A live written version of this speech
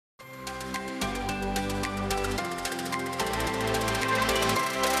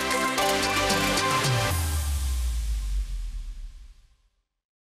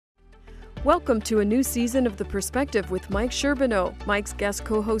Welcome to a new season of The Perspective with Mike Sherbino. Mike's guest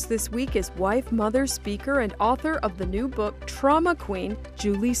co-host this week is wife, mother, speaker, and author of the new book, Trauma Queen,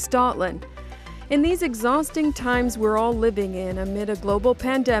 Julie Stautland. In these exhausting times we're all living in amid a global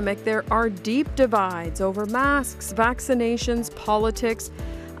pandemic, there are deep divides over masks, vaccinations, politics.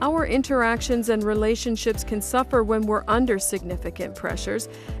 Our interactions and relationships can suffer when we're under significant pressures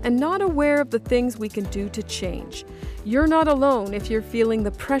and not aware of the things we can do to change. You're not alone if you're feeling the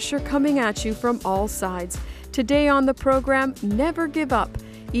pressure coming at you from all sides. Today on the program, never give up,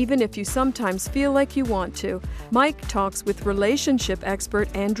 even if you sometimes feel like you want to. Mike talks with relationship expert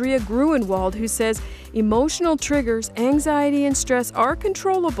Andrea Groenwald, who says emotional triggers, anxiety, and stress are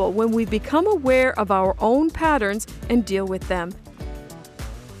controllable when we become aware of our own patterns and deal with them.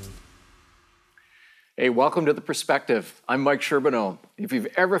 Hey, welcome to The Perspective. I'm Mike Sherbino. If you've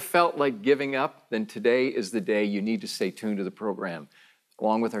ever felt like giving up, then today is the day you need to stay tuned to the program.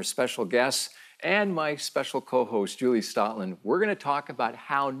 Along with our special guests and my special co-host, Julie Stautland, we're going to talk about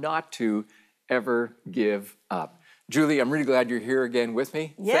how not to ever give up. Julie, I'm really glad you're here again with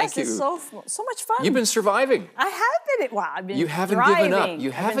me. Yes, Thank you. It's so much fun. You've been surviving. I have been. Well, I've been You haven't thriving. given up.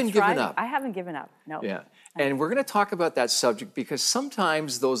 You haven't given up. I haven't given up. No. Yeah. And we're going to talk about that subject because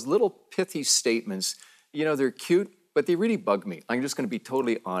sometimes those little pithy statements, you know, they're cute, but they really bug me. I'm just going to be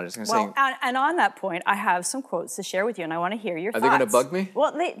totally honest. Well, and on that point, I have some quotes to share with you, and I want to hear your thoughts. Are they going to bug me?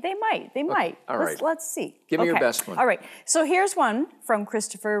 Well, they might. They might. All right. Let's see. Give me your best one. All right. So here's one from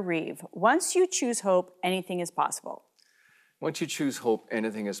Christopher Reeve. Once you choose hope, anything is possible. Once you choose hope,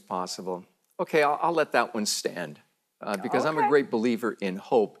 anything is possible. Okay, I'll let that one stand because I'm a great believer in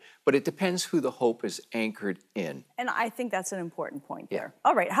hope, but it depends who the hope is anchored in. And I think that's an important point there.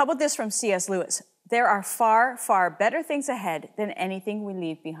 All right. How about this from C.S. Lewis? There are far, far better things ahead than anything we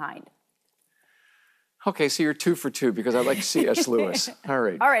leave behind. Okay, so you're 2 for 2 because I like C.S. Lewis. All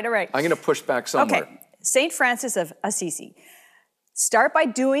right. All right. I'm going to push back somewhere. Okay. St. Francis of Assisi. Start by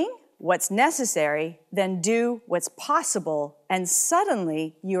doing what's necessary, then do what's possible, and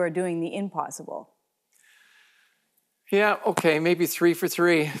suddenly you are doing the impossible. Yeah, okay, maybe 3 for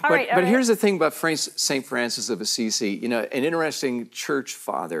 3. But here's the thing about St. Francis of Assisi, you know, an interesting church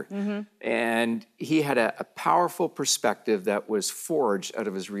father. And he had a powerful perspective that was forged out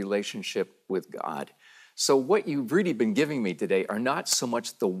of his relationship with God. So what you've really been giving me today are not so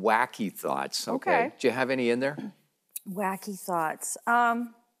much the wacky thoughts, okay? Do you have any in there? Wacky thoughts.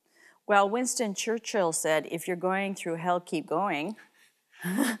 Well, Winston Churchill said, if you're going through hell, keep going.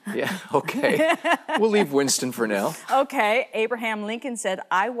 Yeah, okay. We'll leave Winston for now. Okay. Abraham Lincoln said,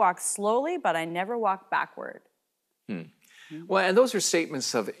 I walk slowly, but I never walk backward. Well, and those are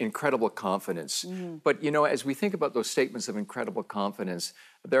statements of incredible confidence. But, you know, as we think about those statements of incredible confidence,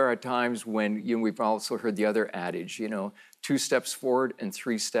 there are times when, you know, we've also heard the other adage, you know, 2 steps forward and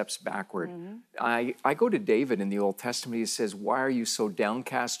 3 steps backward. I go to David in the Old Testament. He says, why are you so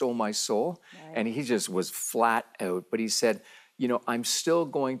downcast, O my soul? Right. And he just was flat out. But he said, you know, I'm still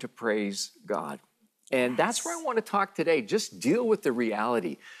going to praise God. And that's where I want to talk today. Just deal with the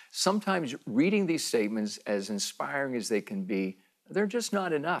reality. Sometimes reading these statements, as inspiring as they can be, they're just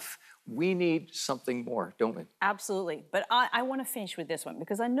not enough. We need something more, don't we? Absolutely. But I want to finish with this one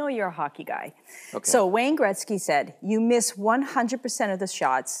because I know you're a hockey guy. Okay. So Wayne Gretzky said, you miss 100% of the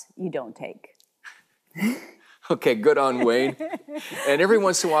shots you don't take. Okay, good on Wayne. And every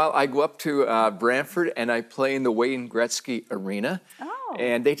once in a while, I go up to Brantford and I play in the Wayne Gretzky Arena. Oh.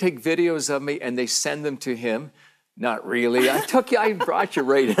 And they take videos of me and they send them to him. Not really. I brought you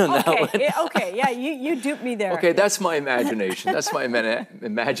right on that one. Okay, yeah, you duped me there. Okay, that's my imagination. That's my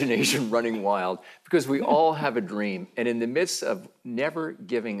imagination running wild because we all have a dream. And in the midst of never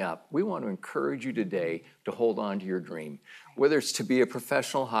giving up, we want to encourage you today to hold on to your dream, whether it's to be a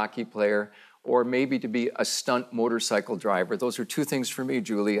professional hockey player or maybe to be a stunt motorcycle driver. Those are 2 things for me,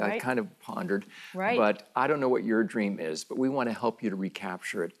 Julie. Right. I kind of pondered. Right. But I don't know what your dream is, but we want to help you to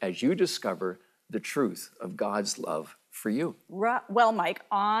recapture it as you discover the truth of God's love for you. Well, Mike,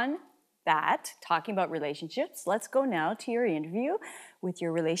 on that, talking about relationships, let's go now to your interview with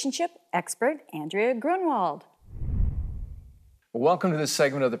your relationship expert, Andrea Groenwald. Welcome to this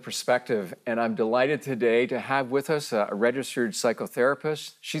segment of The Perspective, and I'm delighted today to have with us a registered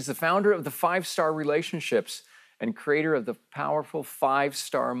psychotherapist. She's the founder of the 5-Star Relationships and creator of the powerful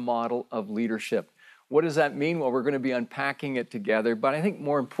 5-Star model of leadership. What does that mean? Well, we're going to be unpacking it together, but I think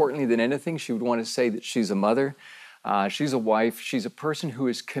more importantly than anything, she would want to say that she's a mother, she's a wife, she's a person who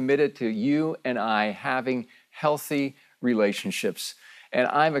is committed to you and I having healthy relationships. And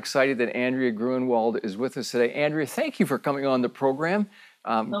I'm excited that Andrea Groenwald is with us today. Andrea, thank you for coming on the program.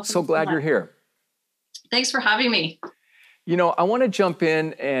 So glad you're here. Thanks for having me. I want to jump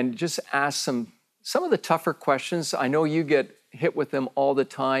in and just ask some of the tougher questions. I know you get hit with them all the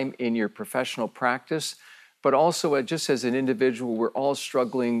time in your professional practice, but also just as an individual, we're all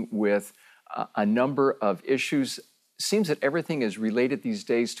struggling with a number of issues. Seems that everything is related these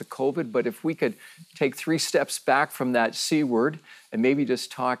days to COVID, but if we could take 3 steps back from that C word and maybe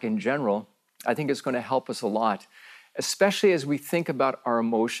just talk in general, I think it's going to help us a lot, especially as we think about our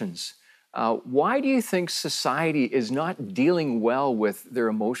emotions. Why do you think society is not dealing well with their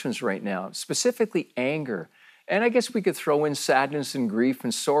emotions right now, specifically anger? And I guess we could throw in sadness and grief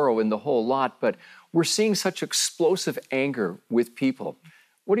and sorrow in the whole lot, but we're seeing such explosive anger with people.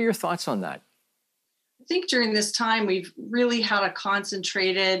 What are your thoughts on that? I think during this time, we've really had a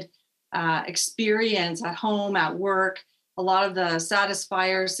concentrated experience at home, at work. A lot of the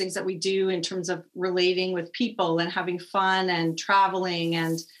satisfiers, things that we do in terms of relating with people and having fun and traveling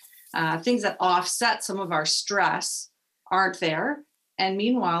and things that offset some of our stress aren't there. And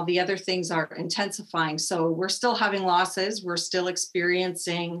meanwhile, the other things are intensifying. So we're still having losses. We're still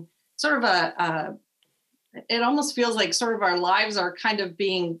experiencing sort of it almost feels like sort of our lives are kind of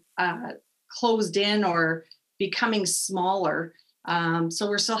being closed in or becoming smaller. So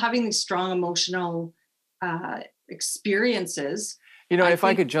we're still having these strong emotional experiences. If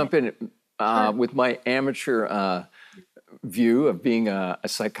I could jump in sure. With my amateur view of being a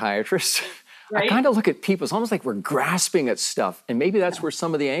psychiatrist, right? I kind of look at people, it's almost like we're grasping at stuff. And maybe that's where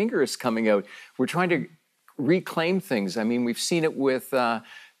some of the anger is coming out. We're trying to reclaim things. I mean, we've seen it with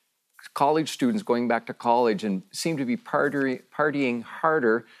college students going back to college and seem to be partying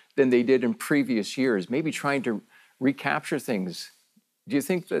harder than they did in previous years, maybe trying to recapture things. Do you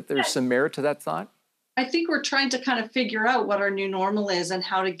think that there's some merit to that thought? I think we're trying to kind of figure out what our new normal is and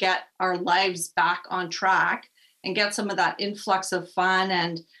how to get our lives back on track and get some of that influx of fun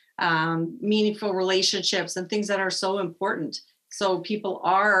and meaningful relationships and things that are so important. So people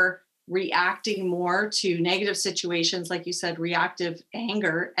are reacting more to negative situations, like you said, reactive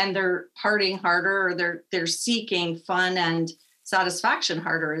anger, and they're partying harder, or they're seeking fun and satisfaction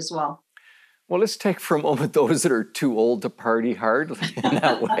harder as well. Well, let's take for a moment those that are too old to party hard in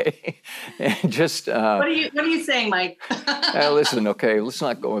that way, and just. What are you saying, Mike? Listen, okay, let's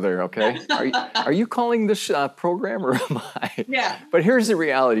not go there. Okay, are you calling this program or am I? Yeah. But here's the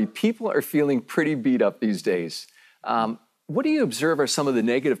reality: people are feeling pretty beat up these days. What do you observe are some of the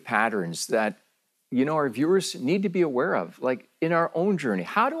negative patterns that our viewers need to be aware of, like in our own journey?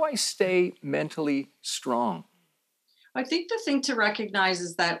 How do I stay mentally strong? I think the thing to recognize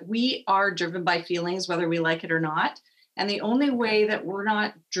is that we are driven by feelings, whether we like it or not. And the only way that we're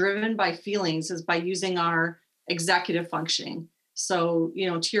not driven by feelings is by using our executive functioning. So,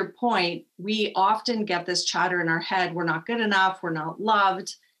 to your point, we often get this chatter in our head. We're not good enough. We're not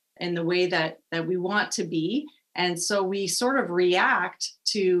loved in the way that we want to be. And so we sort of react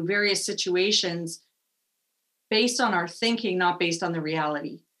to various situations based on our thinking, not based on the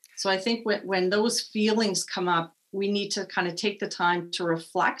reality. So I think when those feelings come up, we need to kind of take the time to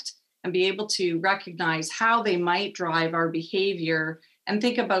reflect and be able to recognize how they might drive our behavior and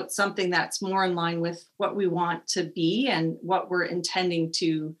think about something that's more in line with what we want to be and what we're intending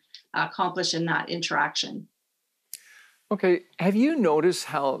to accomplish in that interaction. Okay, have you noticed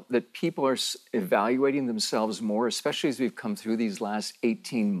how that people are evaluating themselves more, especially as we've come through these last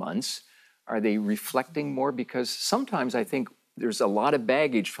 18 months? Are they reflecting more? Because sometimes I think there's a lot of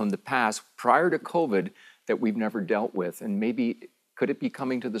baggage from the past prior to COVID that we've never dealt with, and maybe could it be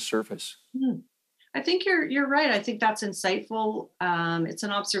coming to the surface? I think you're right. I think that's insightful. It's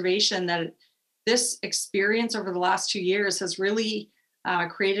an observation that this experience over the last 2 years has really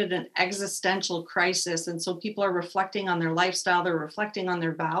created an existential crisis, and so people are reflecting on their lifestyle, they're reflecting on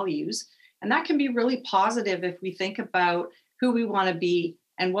their values, and that can be really positive if we think about who we want to be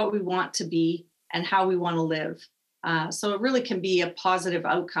and what we want to be and how we want to live. So it really can be a positive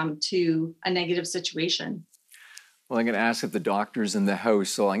outcome to a negative situation. Well, I'm going to ask if the doctor's in the house,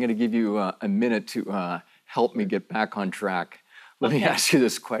 so I'm going to give you a minute to help me get back on track. Let me ask you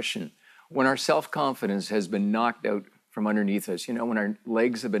this question. When our self-confidence has been knocked out from underneath us, when our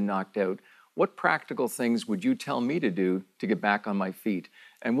legs have been knocked out, what practical things would you tell me to do to get back on my feet?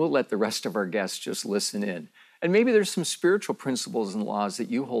 And we'll let the rest of our guests just listen in. And maybe there's some spiritual principles and laws that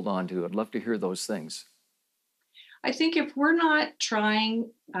you hold on to. I'd love to hear those things. I think if we're not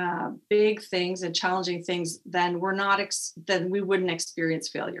trying big things and challenging things, then then we wouldn't experience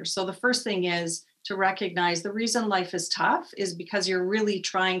failure. So the first thing is to recognize the reason life is tough is because you're really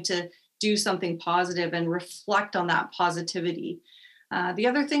trying to do something positive and reflect on that positivity. The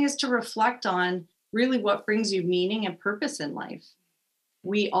other thing is to reflect on really what brings you meaning and purpose in life.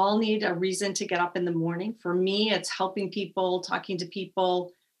 We all need a reason to get up in the morning. For me, it's helping people, talking to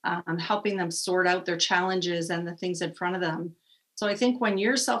people, helping them sort out their challenges and the things in front of them. So I think when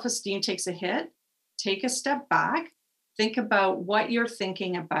your self-esteem takes a hit, take a step back, think about what you're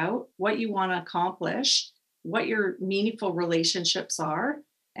thinking about, what you want to accomplish, what your meaningful relationships are,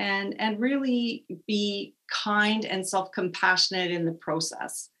 and really be kind and self-compassionate in the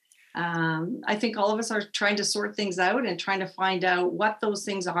process. I think all of us are trying to sort things out and trying to find out what those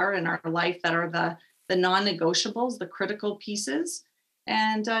things are in our life that are the non-negotiables, the critical pieces,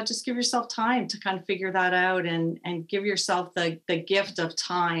 and just give yourself time to kind of figure that out, and give yourself the gift of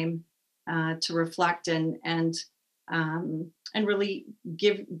time to reflect and really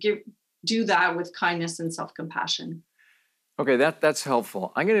do that with kindness and self-compassion. Okay, that's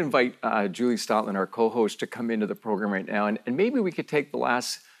helpful. I'm going to invite Julie Stautland, our co-host, to come into the program right now, and maybe we could take the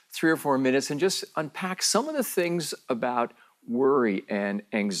last 3 or 4 minutes and just unpack some of the things about worry and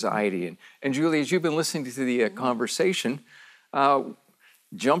anxiety. And Julie, as you've been listening to the conversation,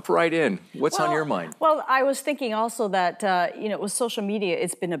 jump right in. What's on your mind? Well, I was thinking also that, with social media,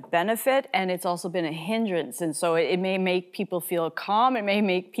 it's been a benefit and it's also been a hindrance. And so it may make people feel calm. It may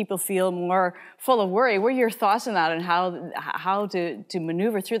make people feel more full of worry. What are your thoughts on that and how to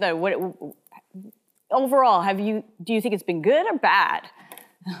maneuver through that? Overall, do you think it's been good or bad?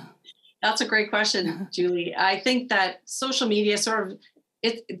 That's a great question, Julie. I think that social media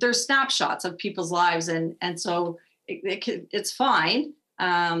there's snapshots of people's lives, and so it's fine.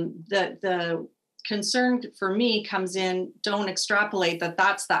 The concern for me comes in, don't extrapolate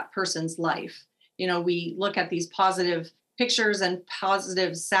that's that person's life. We look at these positive pictures and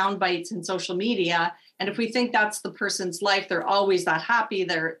positive sound bites in social media, and if we think that's the person's life, they're always that happy,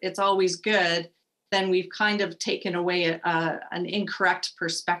 it's always good, then we've kind of taken away an incorrect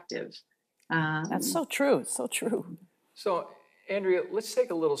perspective. That's so true. It's so true. So, Andrea, let's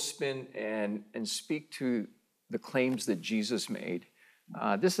take a little spin and speak to the claims that Jesus made.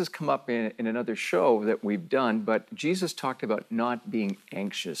 This has come up in another show that we've done, but Jesus talked about not being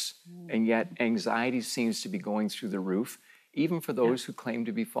anxious, and yet anxiety seems to be going through the roof, even for those who claim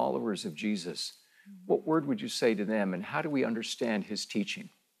to be followers of Jesus. What word would you say to them, and how do we understand his teaching?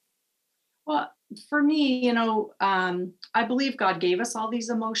 Well, for me, I believe God gave us all these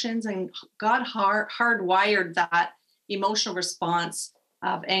emotions, and God hardwired that emotional response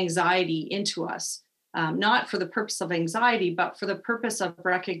of anxiety into us, not for the purpose of anxiety, but for the purpose of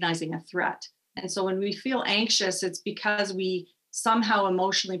recognizing a threat. And so when we feel anxious, it's because we somehow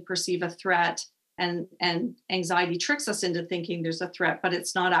emotionally perceive a threat, and anxiety tricks us into thinking there's a threat, but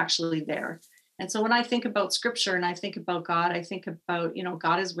it's not actually there. And so when I think about scripture and I think about God, I think about,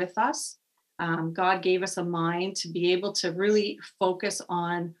 God is with us. God gave us a mind to be able to really focus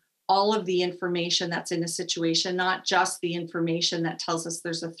on all of the information that's in a situation, not just the information that tells us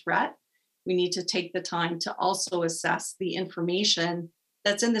there's a threat. We need to take the time to also assess the information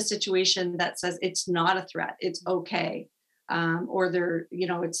that's in the situation that says it's not a threat, it's okay. Or there's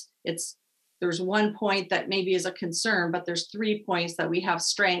one point that maybe is a concern, but there's 3 points that we have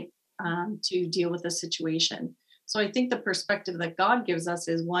strength to deal with the situation. So I think the perspective that God gives us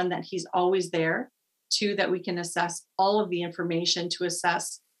is, 1, that he's always there, 2, that we can assess all of the information to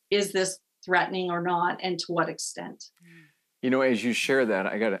assess, is this threatening or not, and to what extent. As you share that,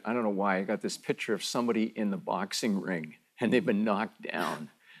 I don't know why, I got this picture of somebody in the boxing ring and they've been knocked down.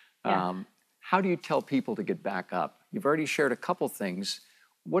 Yeah. How do you tell people to get back up? You've already shared a couple things.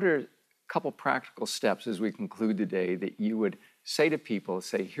 What are a couple practical steps as we conclude today that you would say to people,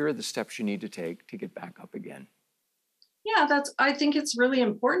 here are the steps you need to take to get back up again? Yeah, I think it's really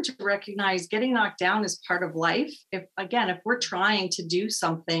important to recognize getting knocked down is part of life. If we're trying to do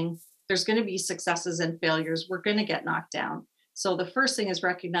something, there's going to be successes and failures. We're going to get knocked down. So the first thing is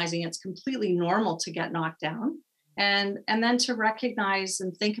recognizing it's completely normal to get knocked down. And then to recognize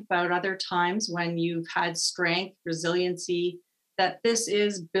and think about other times when you've had strength, resiliency, that this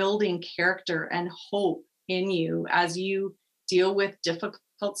is building character and hope in you as you deal with difficult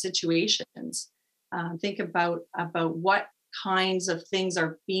situations. Think about what kinds of things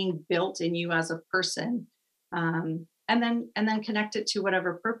are being built in you as a person, and then connect it to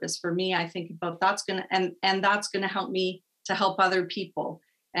whatever purpose. For me, I think about that's gonna help me to help other people,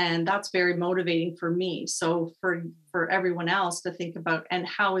 and that's very motivating for me. So for everyone else to think about, and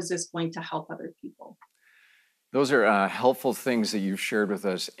how is this going to help other people? Those are helpful things that you've shared with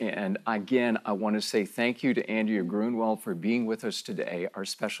us. And again, I want to say thank you to Andrea Groenwald for being with us today, our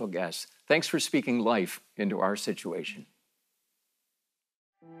special guest. Thanks for speaking life into our situation.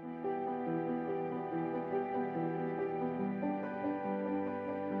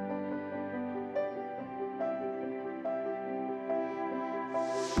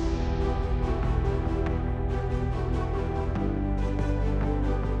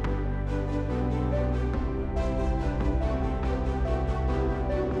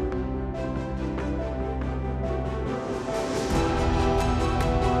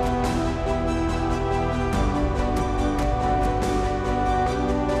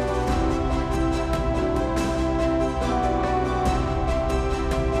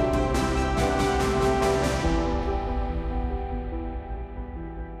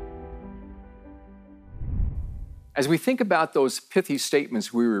 As we think about those pithy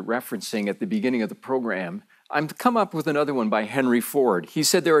statements we were referencing at the beginning of the program, I've come up with another one by Henry Ford. He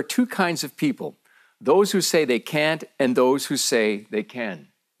said there are two kinds of people, those who say they can't and those who say they can.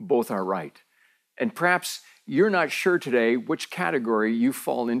 Both are right. And perhaps you're not sure today which category you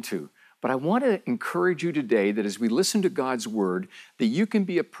fall into, but I want to encourage you today that as we listen to God's word, that you can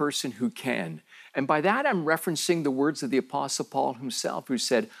be a person who can. And by that, I'm referencing the words of the Apostle Paul himself, who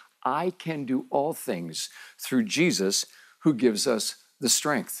said, I can do all things through Jesus who gives us the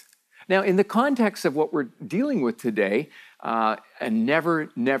strength. Now, in the context of what we're dealing with today, and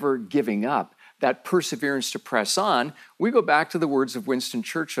never giving up, that perseverance to press on, we go back to the words of Winston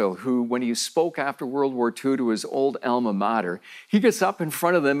Churchill, who, when he spoke after World War II to his old alma mater, he gets up in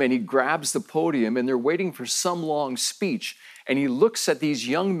front of them and he grabs the podium and they're waiting for some long speech. And he looks at these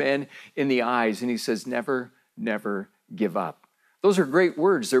young men in the eyes and he says, never give up. Those are great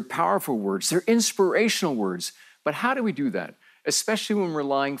words. They're powerful words. They're inspirational words. But how do we do that? Especially when we're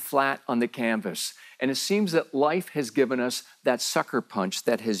lying flat on the canvas. And it seems that life has given us that sucker punch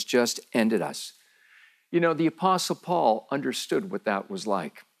that has just ended us. You know, the Apostle Paul understood what that was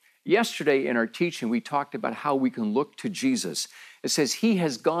like. Yesterday in our teaching, we talked about how we can look to Jesus. It says he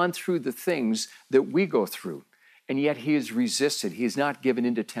has gone through the things that we go through, and yet he has resisted. He has not given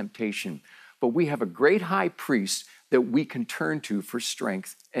into temptation. But we have a great high priest that we can turn to for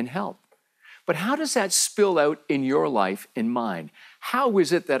strength and help. But how does that spill out in your life and mine? How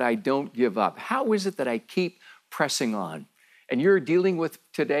is it that I don't give up? How is it that I keep pressing on? And you're dealing with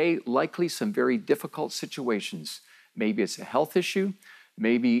today likely some very difficult situations. Maybe it's a health issue.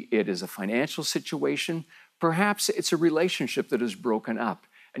 Maybe it is a financial situation. Perhaps it's a relationship that is broken up.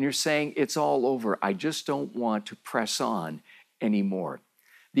 And you're saying, it's all over. I just don't want to press on anymore.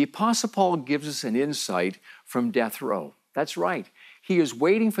 The Apostle Paul gives us an insight from death row. That's right. He is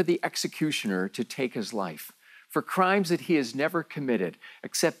waiting for the executioner to take his life for crimes that he has never committed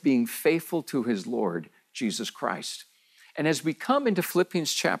except being faithful to his Lord, Jesus Christ. And as we come into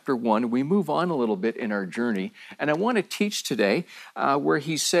Philippians chapter 1, we move on a little bit in our journey. And I want to teach today where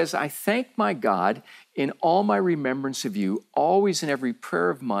he says, I thank my God in all my remembrance of you, always in every prayer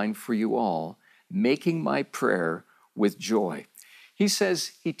of mine for you all, making my prayer with joy. He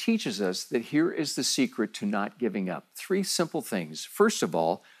says, he teaches us that here is the secret to not giving up. 3 simple things. First of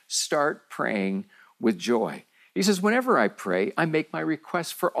all, start praying with joy. He says, whenever I pray, I make my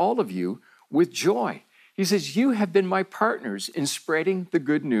requests for all of you with joy. He says, you have been my partners in spreading the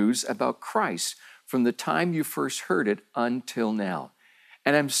good news about Christ from the time you first heard it until now.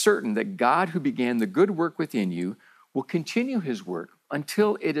 And I'm certain that God who began the good work within you will continue his work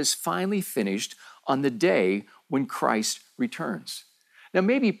until it is finally finished on the day when Christ returns. Now,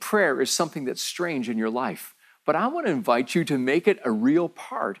 maybe prayer is something that's strange in your life, but I want to invite you to make it a real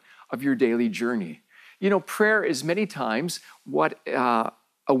part of your daily journey. You know, prayer is many times what a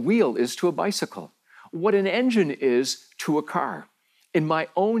wheel is to a bicycle, what an engine is to a car. In my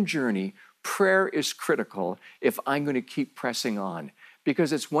own journey, prayer is critical if I'm going to keep pressing on,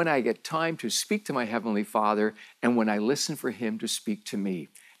 because it's when I get time to speak to my Heavenly Father and when I listen for him to speak to me.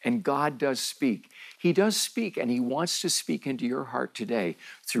 And God does speak. He does speak, and he wants to speak into your heart today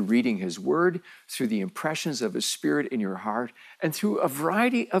through reading his word, through the impressions of his Spirit in your heart, and through a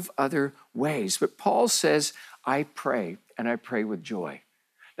variety of other ways. But Paul says, I pray, and I pray with joy.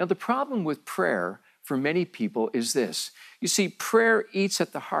 Now, the problem with prayer for many people is this. You see, prayer eats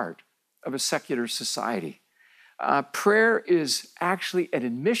at the heart of a secular society. Prayer is actually an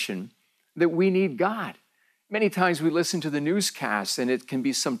admission that we need God. Many times we listen to the newscasts and it can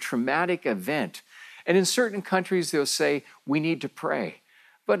be some traumatic event. And in certain countries, they'll say, we need to pray.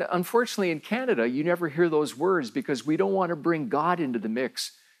 But unfortunately in Canada, you never hear those words because we don't want to bring God into the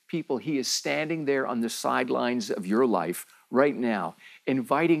mix. People, he is standing there on the sidelines of your life right now,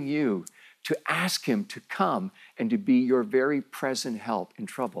 inviting you to ask him to come and to be your very present help in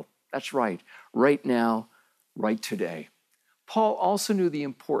trouble. That's right now, right today. Paul also knew the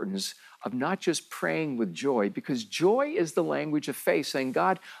importance of not just praying with joy, because joy is the language of faith, saying,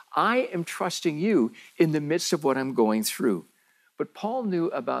 God, I am trusting you in the midst of what I'm going through. But Paul knew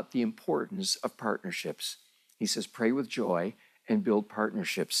about the importance of partnerships. He says, pray with joy and build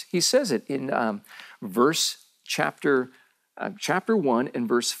partnerships. He says it in chapter 1 and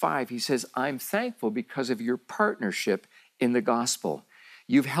verse 5. He says, I'm thankful because of your partnership in the gospel.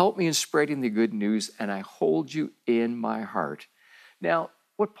 You've helped me in spreading the good news, and I hold you in my heart. Now,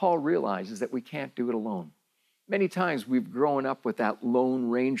 what Paul realizes is that we can't do it alone. Many times we've grown up with that Lone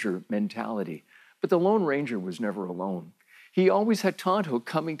Ranger mentality, but the Lone Ranger was never alone. He always had Tonto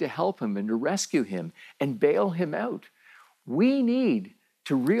coming to help him and to rescue him and bail him out. We need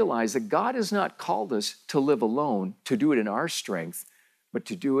to realize that God has not called us to live alone, to do it in our strength, but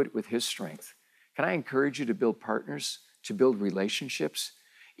to do it with His strength. Can I encourage you to build partners, to build relationships?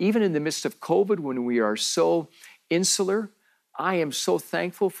 Even in the midst of COVID, when we are so insular, I am so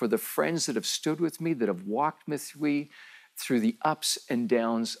thankful for the friends that have stood with me, that have walked with me through the ups and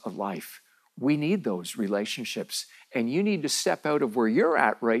downs of life. We need those relationships, and you need to step out of where you're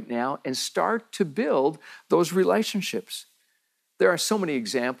at right now and start to build those relationships. There are so many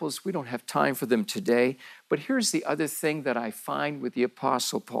examples. We don't have time for them today, but here's the other thing that I find with the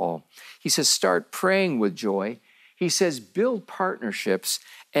Apostle Paul. He says, start praying with joy. He says, build partnerships,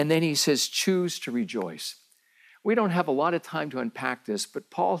 and then he says, choose to rejoice. We don't have a lot of time to unpack this, but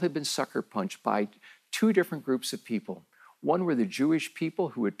Paul had been sucker punched by two different groups of people. One were the Jewish people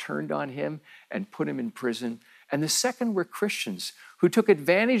who had turned on him and put him in prison. And the second were Christians who took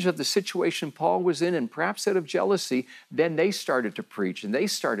advantage of the situation Paul was in, and perhaps out of jealousy, then they started to preach and they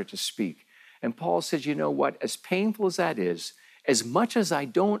started to speak. And Paul says, you know what, as painful as that is, as much as I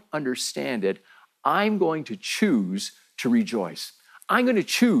don't understand it, I'm going to choose to rejoice. I'm going to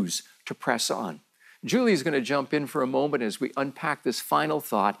choose to press on. Julie's going to jump in for a moment as we unpack this final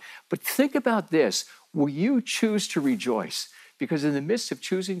thought. But think about this. Will you choose to rejoice? Because in the midst of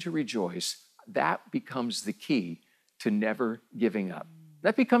choosing to rejoice, that becomes the key to never giving up.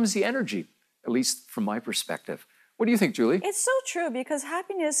 That becomes the energy, at least from my perspective. What do you think, Julie? It's so true, because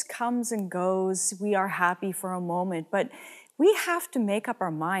happiness comes and goes. We are happy for a moment, but we have to make up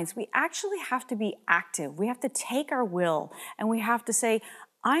our minds. We actually have to be active. We have to take our will and we have to say,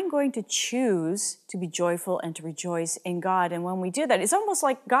 I'm going to choose to be joyful and to rejoice in God. And when we do that, it's almost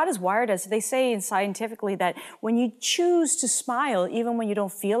like God has wired us. They say scientifically that when you choose to smile, even when you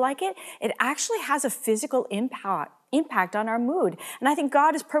don't feel like it, it actually has a physical impact on our mood. And I think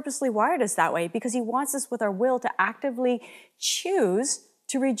God has purposely wired us that way because He wants us with our will to actively choose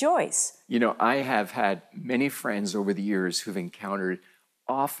to rejoice. You know, I have had many friends over the years who've encountered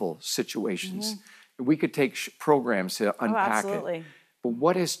awful situations. Mm-hmm. We could take programs to unpack it. But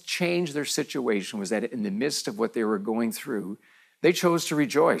what has changed their situation was that in the midst of what they were going through, they chose to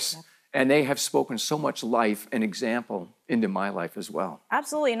rejoice. Yep. And they have spoken so much life and example into my life as well.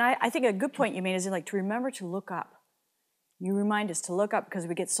 Absolutely. And I think a good point you made is like to remember to look up. You remind us to look up because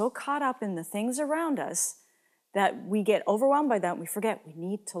we get so caught up in the things around us that we get overwhelmed by that and we forget we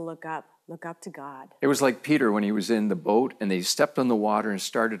need to look up to God. It was like Peter when he was in the boat and they stepped on the water and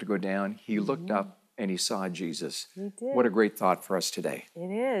started to go down. He looked up and he saw Jesus. He did. What a great thought for us today.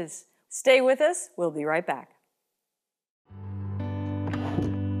 It is. Stay with us. We'll be right back.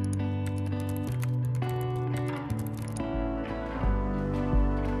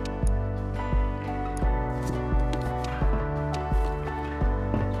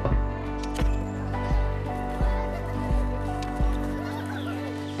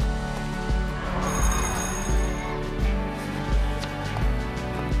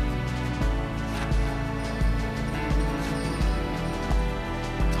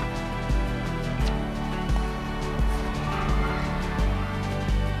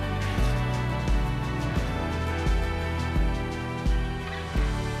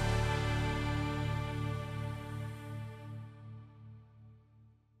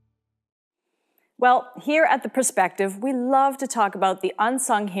 Well, here at The Perspective, we love to talk about the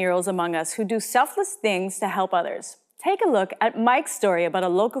unsung heroes among us who do selfless things to help others. Take a look at Mike's story about a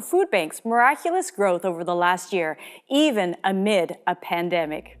local food bank's miraculous growth over the last year, even amid a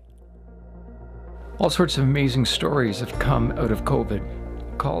pandemic. All sorts of amazing stories have come out of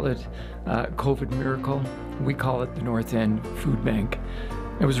COVID. Call it COVID miracle. We call it the North End Food Bank.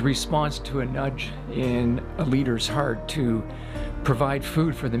 It was a response to a nudge in a leader's heart to provide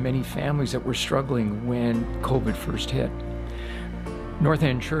food for the many families that were struggling when COVID first hit. North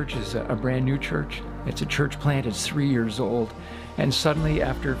End Church is a brand new church. It's a church plant, it's 3 years old. And suddenly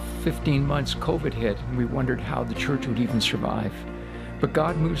after 15 months, COVID hit, and we wondered how the church would even survive. But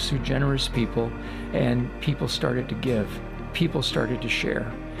God moves through generous people, and people started to give. People started to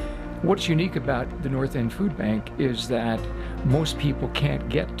share. What's unique about the North End Food Bank is that most people can't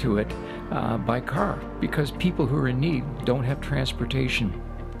get to it by car because people who are in need don't have transportation.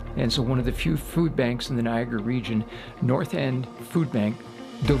 And so one of the few food banks in the Niagara region, North End Food Bank,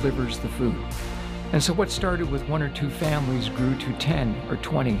 delivers the food. And so what started with 1 or 2 families grew to 10 or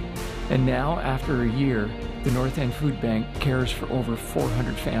 20. And now, after a year, the North End Food Bank cares for over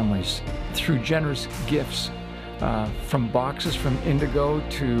 400 families through generous gifts, from boxes from Indigo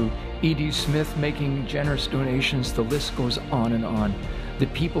to E.D. Smith making generous donations. The list goes on and on. The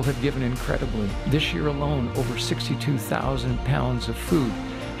people have given incredibly. This year alone, over 62,000 pounds of food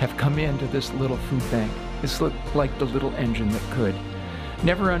have come into this little food bank. It's like the little engine that could.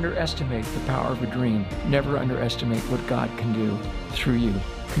 Never underestimate the power of a dream. Never underestimate what God can do through you.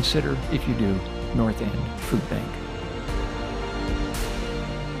 Consider, if you do, North End Food Bank.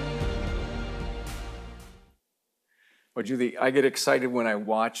 Well, Julie, I get excited when I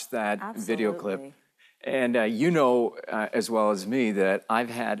watch that video clip. And you know as well as me that I've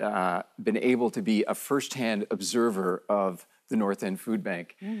been able to be a firsthand observer of the North End Food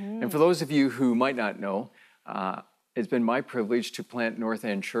Bank. And for those of you who might not know, it's been my privilege to plant North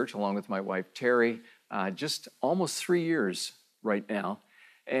End Church along with my wife, Terry, just almost 3 years right now.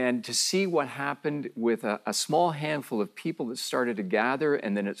 And to see what happened with a small handful of people that started to gather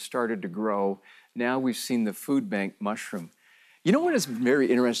and then it started to grow, now we've seen the food bank mushroom. You know what is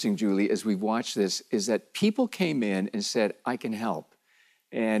very interesting, Julie, as we've watched this, is that people came in and said, I can help.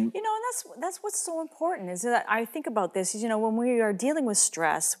 And you know, and that's what's so important, is that I think about this, is, you know, when we are dealing with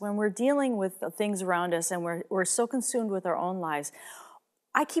stress, when we're dealing with the things around us and we're so consumed with our own lives,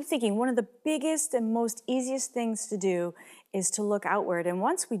 I keep thinking one of the biggest and most easiest things to do is to look outward. And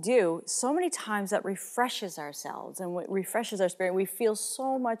once we do, so many times that refreshes ourselves and refreshes our spirit. We feel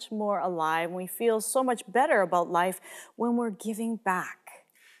so much more alive. We feel so much better about life when we're giving back.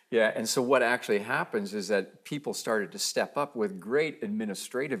 yeah, and so what actually happens is that people started to step up with great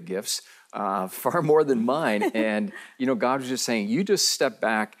administrative gifts, far more than mine. And, you know, God was just saying, you just step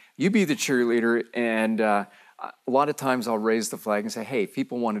back, you be the cheerleader. And a lot of times I'll raise the flag and say, hey, if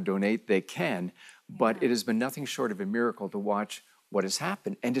people want to donate, they can. But it has been nothing short of a miracle to watch what has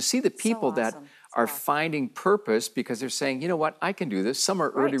happened and to see the people that are finding purpose because they're saying, you know what, I can do this. Some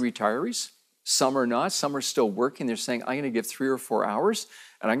are early retirees, some are not, some are still working. They're saying, I'm going to give 3 or 4 hours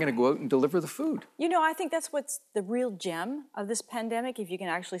and I'm going to go out and deliver the food. You know, I think that's what's the real gem of this pandemic, if you can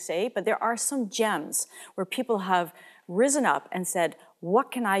actually say it. But there are some gems where people have risen up and said,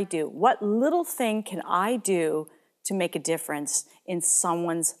 what can I do? What little thing can I do to make a difference in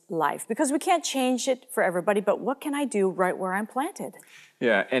someone's life? Because we can't change it for everybody, but what can I do right where I'm planted?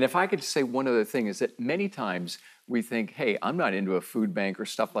 Yeah, and if I could say one other thing is that many times we think, hey, I'm not into a food bank or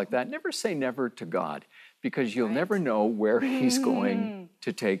stuff like that. Never say never to God, because you'll never know where He's going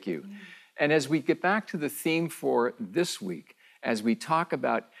to take you. And as we get back to the theme for this week, as we talk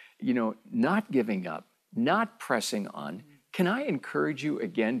about, you know, not giving up, not pressing on, can I encourage you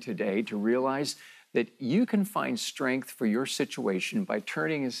again today to realize that you can find strength for your situation by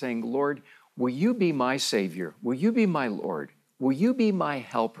turning and saying, Lord, will you be my Savior? Will you be my Lord? Will you be my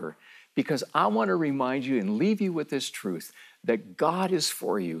helper? Because I want to remind you and leave you with this truth that God is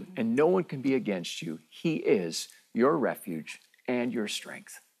for you and no one can be against you. He is your refuge and your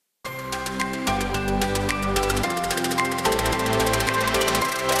strength.